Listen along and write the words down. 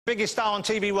Biggest star on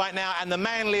TV right now and the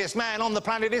manliest man on the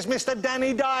planet is Mr. Dyer. Here he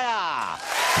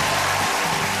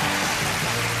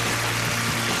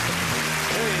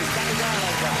is, Danny Dyer.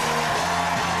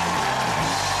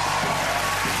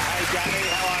 Hey, Danny,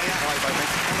 how are you? Hi, baby.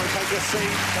 Come on, take your seat.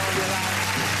 Come on, relax.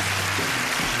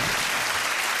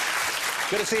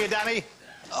 Good to see you, Danny.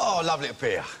 Oh, lovely to be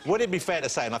here. Would it be fair to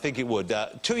say, and I think it would,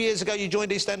 2 years ago you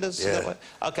joined EastEnders? Yeah. Is that right?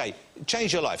 OK,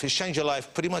 changed your life. It's changed your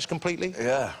life pretty much completely?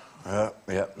 Yeah. Yeah.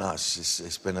 No,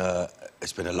 it's been a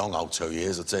long old 2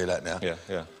 years, I'll tell you that now.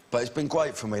 Yeah. But it's been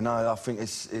great for me. No, I think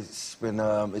it's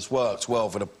worked well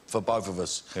for both of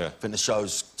us. Yeah. I think the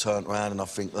show's turned around, and I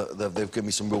think that they've given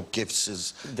me some real gifts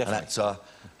as an actor.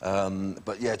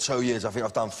 But yeah, 2 years. I think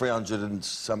I've done 300 and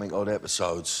something odd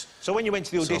episodes. So when you went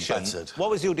to the audition, what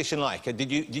was the audition like?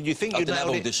 Did you think you'd nailed it? I didn't have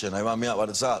audition. They run me up by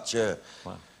the touch. Yeah.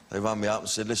 Wow. They run me up and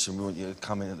said, "Listen, we want you to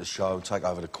come in at the show, take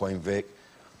over the Queen Vic."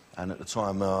 And at the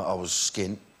time, I was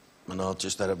skint, and I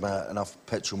just had about enough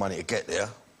petrol money to get there.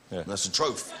 Yeah. That's the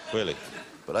truth. Really?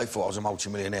 But they thought I was a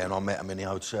multi-millionaire, and I met them in the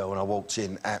hotel, and I walked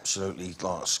in absolutely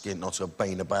like skint, not a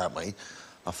bean about me.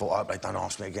 I thought, I hope they don't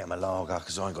ask me to get them a lager,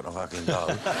 because I ain't got no fucking dough.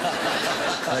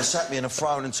 And they sat me in a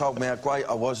throne and told me how great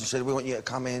I was. He said, "We want you to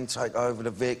come in, take over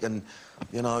the Vic, and,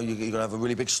 you know, you're going to have a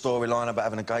really big storyline about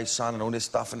having a gay son and all this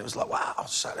stuff." And it was like, wow, I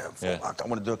sat there and thought, I don't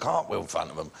want to do a cartwheel in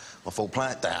front of them. I thought,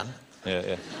 play it down. Yeah.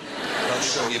 Don't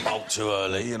shoot your bolt too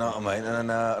early, you know what I mean?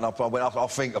 And I went up, I'll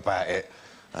think about it.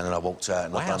 And then I walked out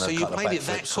and I've done a couple of backflips. So you made it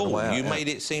that cool? You made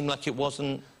it seem like it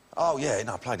wasn't... Oh, yeah,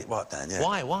 no, I played it right down, yeah.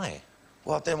 Why?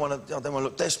 Well, I didn't want to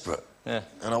look desperate. Yeah.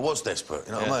 And I was desperate,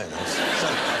 you know what I mean? So,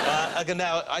 again,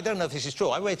 now, I don't know if this is true.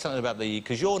 I read something about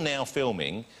because you're now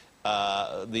filming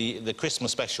the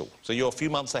Christmas special. So you're a few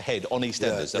months ahead on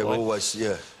EastEnders. Yeah, always,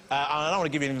 yeah. No, it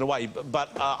ain't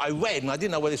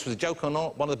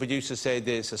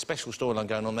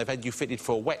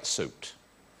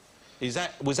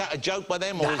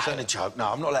a joke. No,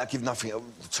 I'm not allowed to give nothing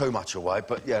too much away,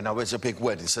 but, yeah, no, it's a big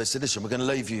wedding. So they said, "Listen, we're going to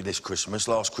leave you this Christmas.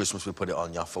 Last Christmas we put it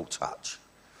on you." I thought, touch.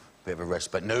 Bit of a rest.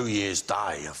 But New Year's Day,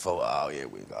 I thought, oh, here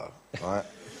we go. Right?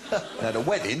 Now, the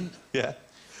wedding... Yeah.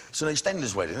 It's an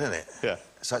EastEnders wedding, isn't it? Yeah.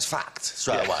 So it's fact,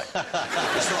 straight away.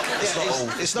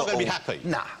 It's not going to be happy.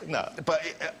 Nah. No. But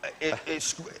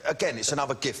it's again, it's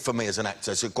another gift for me as an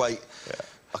actor. It's a great... Yeah.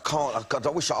 I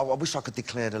wish I could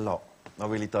declare a lot. I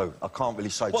really do. I can't really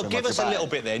say too much about it. Well, give us a little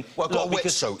bit, then. Well, I've got a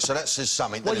wetsuit, so that says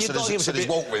something. Well, so there's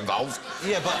water involved.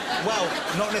 Yeah, but, well,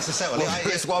 not necessarily.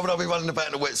 Why would I be running about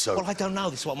in a wetsuit? Well, I don't know.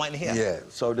 This is what I'm waiting to hear. Yeah,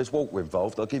 so there's water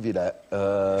involved. I'll give you that.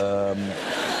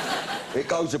 It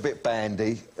goes a bit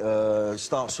bandy.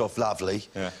 Starts off lovely,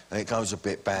 and it goes a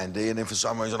bit bandy, and then for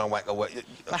some reason I whack a wet...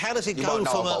 But how does it go from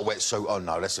I've got a wetsuit on,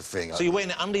 no, that's the thing. So you're wearing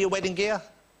it under your wedding gear?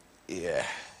 Yeah.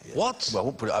 What? Well, I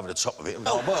won't put it over the top of it.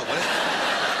 Oh, well,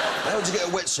 how would you get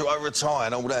a wetsuit over a tie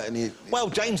and all that? And well,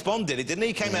 James Bond did it, didn't he?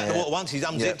 He came out of the water once, he's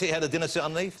unzipped it, he had a dinner suit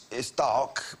underneath. It's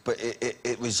dark, but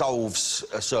it resolves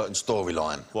a certain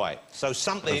storyline. Right. So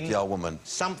something... Of the old woman.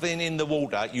 Something in the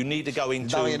water you need to go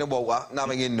into... Nothing in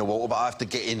the water, but I have to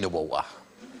get in the water.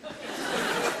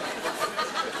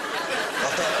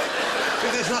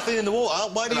 If there's nothing in the water,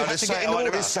 why do you have to get in the water?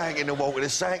 There's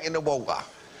something in the water,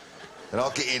 and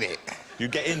I'll get in it. You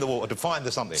get in the water to find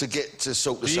the something? To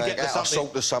sort the something out. I'll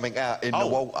sort the something out in the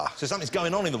water. So something's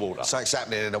going on in the water? Something's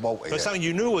happening in the water, But something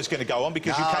you knew was going to go on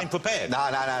because you came prepared? No.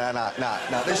 But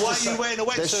why are you wearing a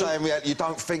wetsuit? They're saying you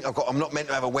don't think I'm not meant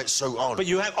to have a wetsuit on. But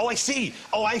you have... Oh, I see.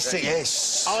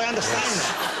 Yes. Oh, I understand.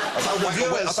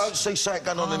 Yes. I don't see something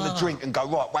going on in the drink and go,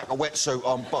 right, whack a wetsuit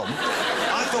on, bomb.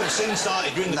 I thought scene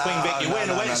started during the Queen Vic, you're wearing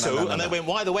a wetsuit, and they went,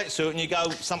 why the wetsuit? And you go,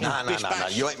 something bish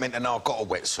bash. No, you ain't meant to know I've got a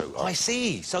wetsuit on. I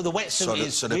see. So the wetsuit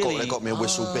is really... They got me a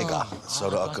whistle bigger so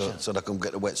that I can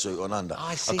get the wetsuit on under.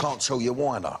 I see. I can't tell you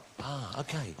why, though. Ah,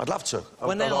 OK. I'd love to.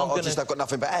 Well, I've got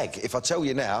nothing but ag. If I tell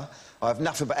you now, I have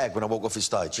nothing but ag when I walk off the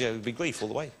stage. Yeah, it would be grief all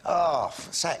the way. Oh,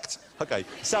 sacked. OK,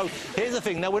 so here's the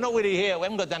thing. Now, we're not really here... We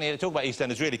haven't got Danny here to talk about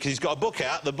EastEnders, really, because he's got a book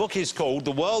out. The book is called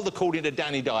The World According to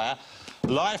Danny Dyer,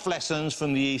 Life Lessons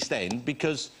from the East End,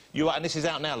 because you are... And this is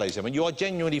out now, ladies and gentlemen. You are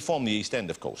genuinely from the East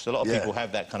End, of course. A lot of people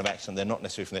have that kind of accent. They're not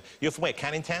necessarily from there. You're from where?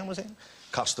 Canning Town, was it?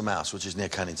 Custom House, which is near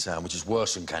Canning Town, which is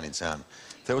worse than Canning Town.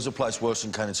 If there was a place worse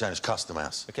than Canning Town, it's Custom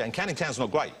House. OK, and Canning Town's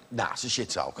not great? Nah, it's a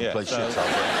shithole, complete shithole.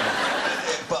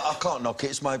 But I can't knock it.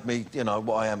 It's made me, you know,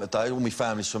 what I am today. All my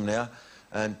family's from there.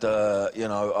 And, you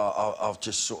know, I've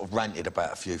just sort of ranted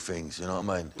about a few things, you know what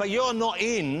I mean? But you're not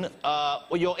in...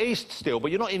 well, you're East still,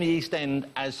 but you're not in the East End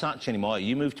as such anymore.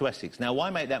 You moved to Essex. Now, why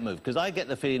make that move? Because I get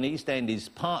the feeling the East End is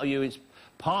part of you, it's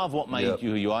part of what made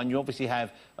you who you are, and you obviously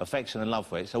have affection and love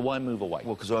for it, so why move away?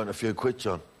 Well, because I earned a few quid,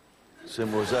 John.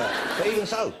 Simple as that. But even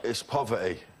so... It's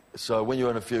poverty. So when you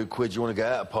earn a few quid, you want to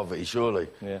get out of poverty, surely.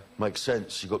 Yeah. Makes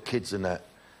sense. You've got kids and that.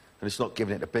 And it's not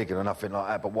giving it to bigger or nothing like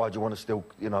that, but why do you want to still,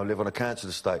 you know, live on a council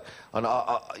estate? And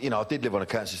you know, I did live on a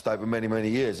council estate for many, many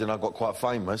years, and I got quite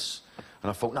famous. And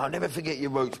I thought, no, never forget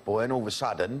your roots, boy. And all of a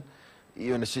sudden,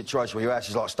 you're in a situation where your house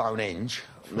is like Stonehenge,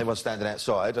 and everyone's standing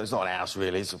outside. It's not a house,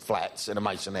 really, it's a flats and a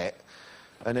masonette.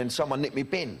 And then someone nicked me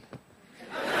bin.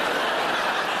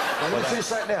 Now, let me just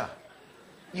say it now.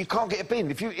 You can't get a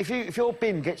bin. If your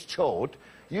bin gets chored,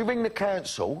 you ring the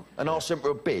council and ask them for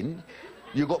a bin,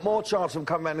 you've got more chance of them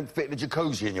coming around and fitting a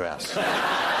jacuzzi in your house.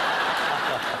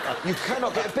 You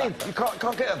cannot get a bin. You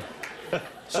can't get them.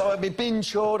 So I had my bin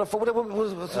chored. I thought, what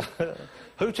was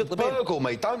Who took the bin? Burgle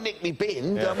me. Don't nick me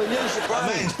bin. Yeah. I mean, use the brain. A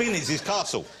man's bin is his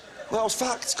castle. Well, I was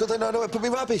fucked, because they don't know where to put me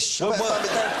rubbish. What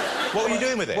were you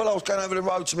doing with it? Well, I was going over the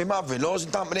road to my mother-in-law's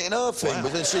and dumping it in her thing,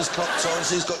 but then she's clocked on,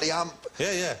 she's got the hump.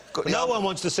 Yeah, yeah. No one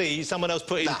wants to see someone else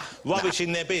putting rubbish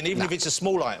in their bin, even if it's a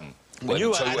small item. Well,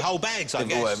 you had whole bags, I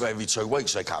guess. Well, every 2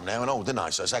 weeks they come now and all, didn't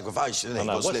they? So it's aggravation, isn't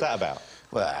it? What's that about?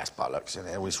 Well, that's bollocks, isn't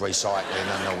it? All this recycling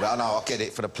and all that. I know, I get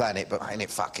it for the planet, but ain't it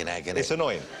fucking agony? It's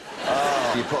annoying.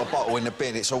 Oh, you put a bottle in the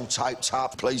bin, it's all taped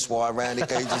up, police wire around it,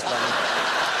 gauges done it.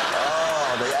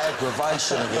 Oh, the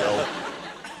aggravation of it all.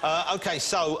 OK,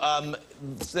 so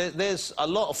there's a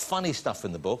lot of funny stuff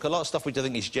in the book, a lot of stuff which I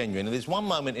think is genuine, and there's one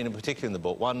moment in particular in the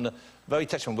book, one very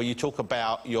touching one, where you talk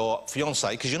about your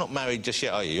fiancée, because you're not married just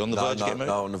yet, are you? You're on the verge of getting married?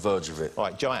 No, on the verge of it.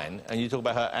 Right, Joanne, and you talk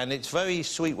about her, and it's very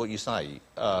sweet what you say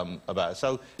about her.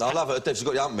 So... No, I love her to death. She's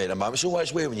got the hump me at the moment. It's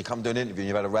always weird when you come to an interview and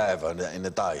you've had a row with her in the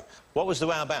day. What was the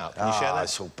row about? Can you share that?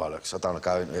 It's all bollocks. I don't want to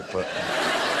go into it, but...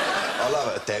 I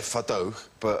love her to death, I do.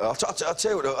 But I'll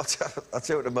tell you what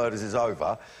the murders is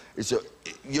over, is that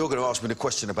you're going to ask me the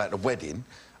question about the wedding,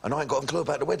 and I ain't got a clue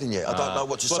about the wedding yet. I don't know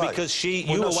what to say. Well, because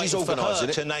you were waiting for her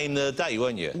to name the day,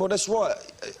 weren't you? Well, that's right.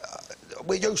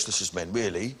 We're useless as men,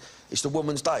 really. It's the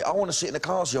woman's day. I want to sit in the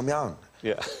cars on my own.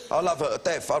 Yeah. I love her to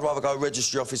death. I'd rather go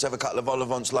registry office, have a couple of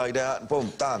Olivants laid out, and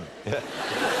boom, done. Yeah.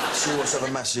 She wants to have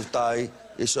a massive day.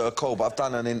 It's her call, but I've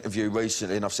done an interview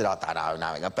recently and I've said, I don't know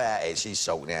nothing about it. She's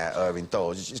sorting out her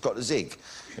indoors. She's got the zig.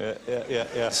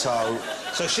 Yeah. So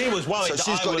she was worried so that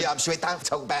she's got the up. She went, don't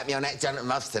talk about me on that Jonathon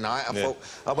Muffs tonight. I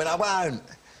went, I won't.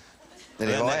 Then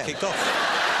that kicked off.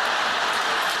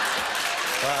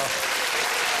 Well,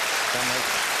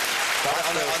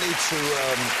 I need to...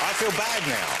 I feel bad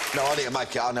now. No, I need to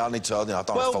make it... I need to... I don't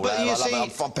want to fall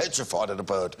out. I'm petrified of the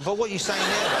bird. But what you're saying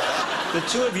there, the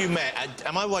two of you met...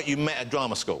 Am I right, you met at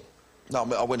drama school? No,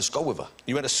 I went to school with her.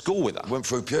 You went to school with her? Went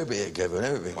through puberty together and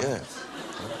everything, yeah.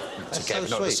 That's together,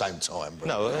 so not at the sweet. same time, but...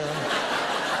 No,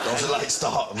 That was a late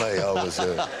start for me, I was...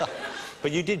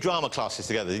 But you did drama classes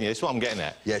together, didn't you? That's what I'm getting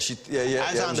at. Yeah, yeah.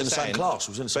 As I was in the same class.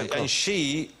 We was in the same class. And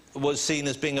she was seen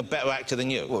as being a better actor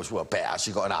than you? Well, well, better.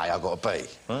 She got an A, I got a B.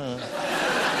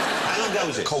 How long ago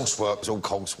was it? Coursework, it was all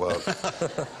coursework.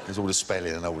 There's all the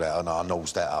spelling and all that, and I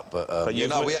nosed that up. But you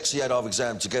know, we actually had our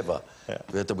exam together. Yeah.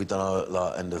 We'd done our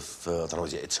like, end of, I don't know,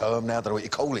 is it a term now? I don't know what you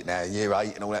call it now, year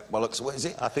 8 and all that bollocks. What is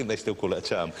it? I think they still call it a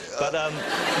term. But,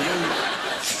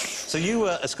 So you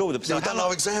were at school with her... So we done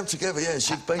our exam together, yeah,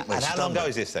 she beat me. And how long ago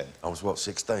is this, then? I was, what,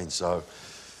 16, so...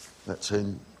 That's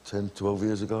 10, 12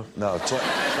 years ago? No,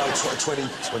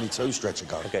 22 stretch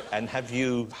ago. OK, and have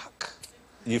you...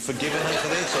 You've forgiven her for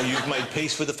this, or you've made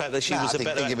peace with the fact that she was a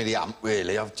better... I didn't give me the hump,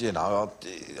 really. You know,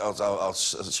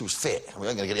 she was fit. We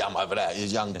ain't going to get the hump over that. You're a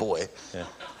young boy. Yeah.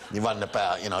 You're running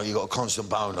about, you know, you've got a constant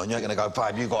bone on. You ain't going to go,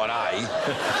 babe, you got an A.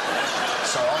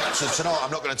 So tonight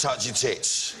I'm not going to touch your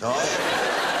tits, all right?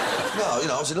 No, you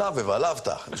know, I was in love with her. I loved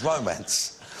her. It was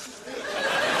romance.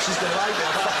 She's going to hate me.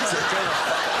 I fucked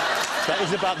her. That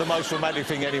is about the most romantic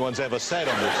thing anyone's ever said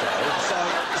on this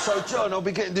show. So, John, I'll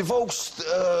be getting divorced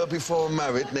before I'm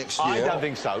married next year. I don't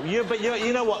think so. But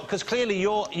you know what? Because clearly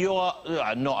you're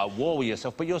not at war with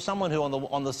yourself, but you're someone who,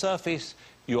 on the surface,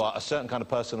 you are a certain kind of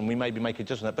person, and we maybe make a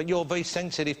judgment of that, but you're a very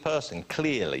sensitive person.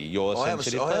 Clearly, you're a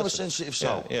sensitive person. I am a sensitive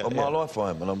soul. On my life, I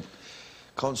am, and I'm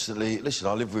constantly... Listen,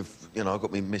 I live with... You know, I've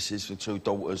got my missus with 2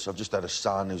 daughters. I've just had a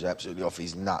son who's absolutely off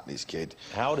his nut, this kid.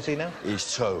 How old is he now?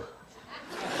 He's 2.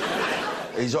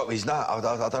 He's off his nut. I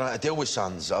don't know how to deal with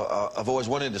sons. I've always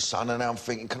wanted a son, and now I'm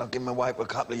thinking, can I give him away for a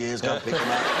couple of years, go and pick him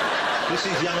up? This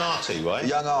is young Artie, right?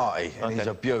 Young Artie, and he's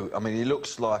a beaut. I mean, he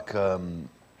looks like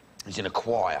he's in a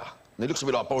choir. And he looks a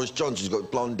bit like Boris Johnson. He's got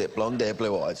blonde hair,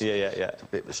 blue eyes. Yeah. A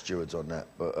bit of the stewards on that,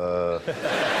 but...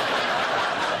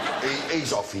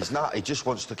 he's off his nut. He just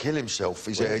wants to kill himself.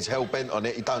 He's hell-bent on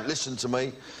it. He don't listen to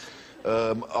me.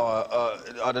 I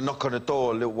had a knock on the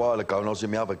door a little while ago, and I was in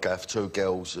my other gaff, 2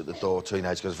 girls at the door,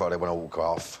 teenage girls, they want to walk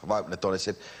off. I opened the door and they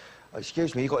said,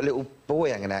 Excuse me, you got a little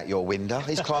boy hanging out your window.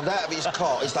 He's climbed out of his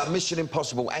cot. He's done Mission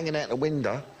Impossible, hanging out the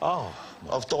window. Oh.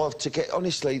 I've dived to get...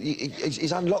 Honestly,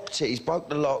 he's unlocked it. He's broke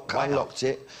the lock, unlocked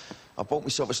it. I bought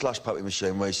myself a slush puppy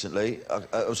machine recently.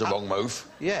 It was a wrong move.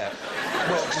 Yeah.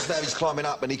 Well, because now he's climbing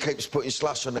up and he keeps putting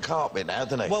slush on the carpet now,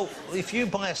 doesn't he? Well, if you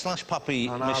buy a slush puppy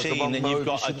machine and you've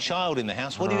got a child in the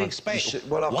house, what do you expect?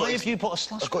 Why have you bought a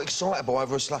slush puppy? I got excitable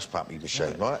over a slush puppy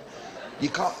machine, right? You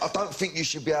can't... I don't think you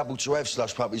should be able to have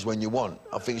slush puppies when you want.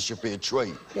 I think it should be a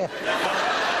treat. Yeah.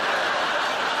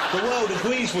 The world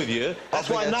agrees with you. That's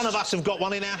why none of us have got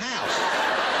one in our house.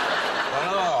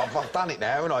 I've done it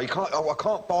now, haven't I? I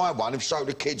can't buy one and show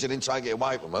the kids and then take it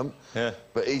away from them. Yeah.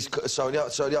 But so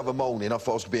the other morning, I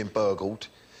thought I was being burgled.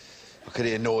 I could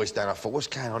hear noise down. I thought, what's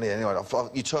going on here? Anyway, I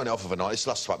thought, you turn it off overnight, it's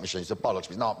slush puppy machines, the bollocks,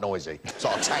 it's not noisy. It's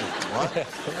like a tank, right?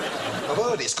 I've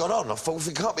heard it's gone on. I thought, well,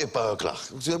 it can't be a burglar.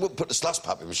 They wouldn't put the slush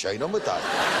puppy machine on, would they?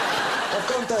 I've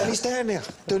gone down, he's down there,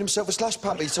 doing himself a slush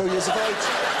puppy, 2 years of age.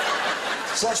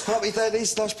 Slush puppy daddy,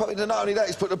 slush puppy... Not only that,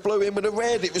 he's put the blue in with the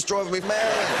red. It was driving me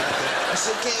mad. I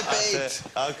said, get a bed.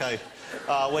 OK.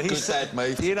 Well, he's... Good dad,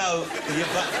 mate. You know,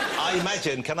 I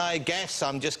imagine, can I guess,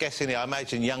 I'm just guessing here, I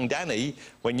imagine young Danny,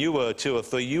 when you were 2 or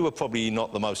 3, you were probably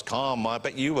not the most calm. I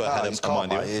bet you had a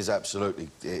mind. He is absolutely...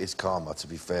 It is calmer, to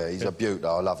be fair. He's a beaut,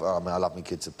 though. I love my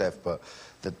kid to death, but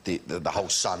the whole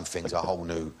son thing's a whole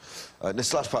new... the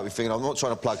slush puppy thing, I'm not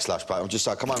trying to plug slush puppy, I'm just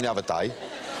saying, come home the other day...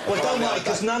 Well, don't worry,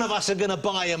 because none of us are going to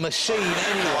buy a machine anyway.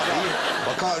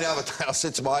 I came home the other day, I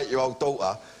said to my 8-year-old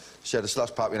daughter, she had a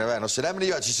slush puppy in her hand, I said, how many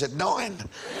you had? She said, 9.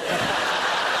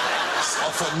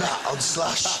 Off a nut on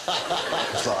slush.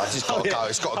 It's like, it's got to go,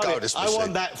 it's got to go, this machine. I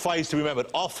want that phrase to be remembered,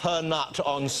 off her nut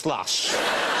on slush.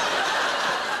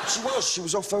 She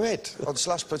was off her head on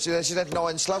slush, but she had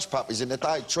 9 slush puppies in the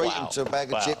day, treat them to a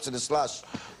bag of chips and a slush.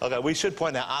 OK, we should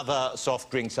point out other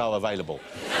soft drinks are available.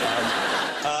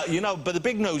 You know, but the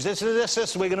big news, we're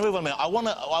going to move on a minute. I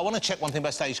want to check one thing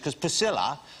backstage, because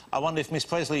Priscilla, I wonder if Miss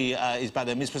Presley is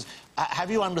better. Miss Presley, have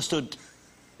you understood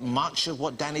much of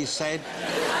what Danny said?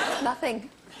 Nothing.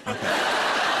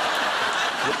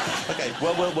 OK,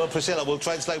 well, Priscilla, we'll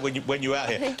translate when you're out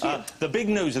here. Thank you. The big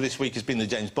news of this week has been the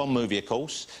James Bond movie, of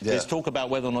course. Yeah. There's talk about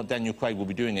whether or not Daniel Craig will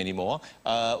be doing any more.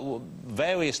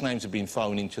 Various names have been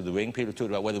thrown into the ring. People have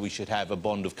talked about whether we should have a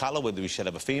Bond of colour, whether we should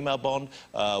have a female Bond,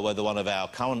 whether one of our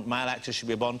current male actors should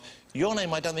be a Bond. Your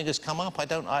name, I don't think, has come up.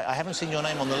 I haven't seen your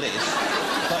name on the list.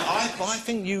 But I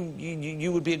think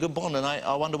you would be a good Bond, and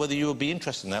I wonder whether you would be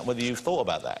interested in that, whether you've thought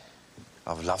about that.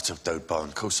 I would love to do Bond,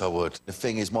 of course I would. The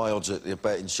thing is, my odds at the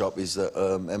betting shop is that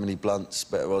Emily Blunt's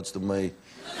better odds than me.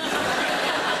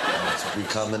 To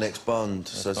become the next Bond,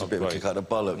 so it's a bit of a kick out of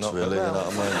the bollocks, really, you know what I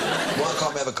mean? Why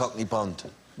can't we have a Cockney Bond?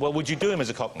 Well, would you do him as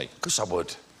a Cockney? Of course I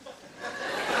would.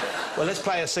 Well, let's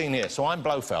play a scene here. So I'm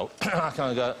Blofeld. I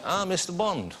kind of go, Mr.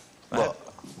 Bond. What?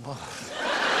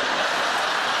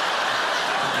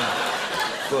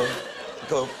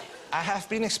 Go on. I have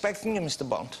been expecting you, Mr.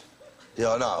 Bond.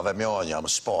 Yeah, I know. I've had my eye on you. I'm a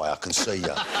spy. I can see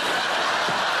you. I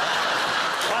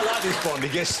like this Bond.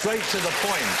 He gets straight to the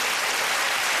point.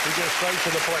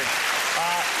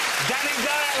 Danny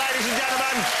Dyer, ladies and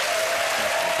gentlemen.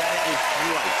 That is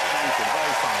great. Thank you.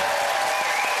 Very funny.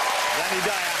 Danny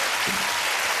Dyer.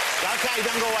 OK,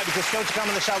 don't go away, because still to come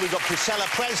on the show, we've got Priscilla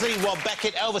Presley, Rob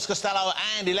Beckett, Elvis Costello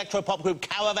and electro-pop group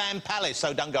Caravan Palace,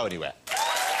 so don't go anywhere.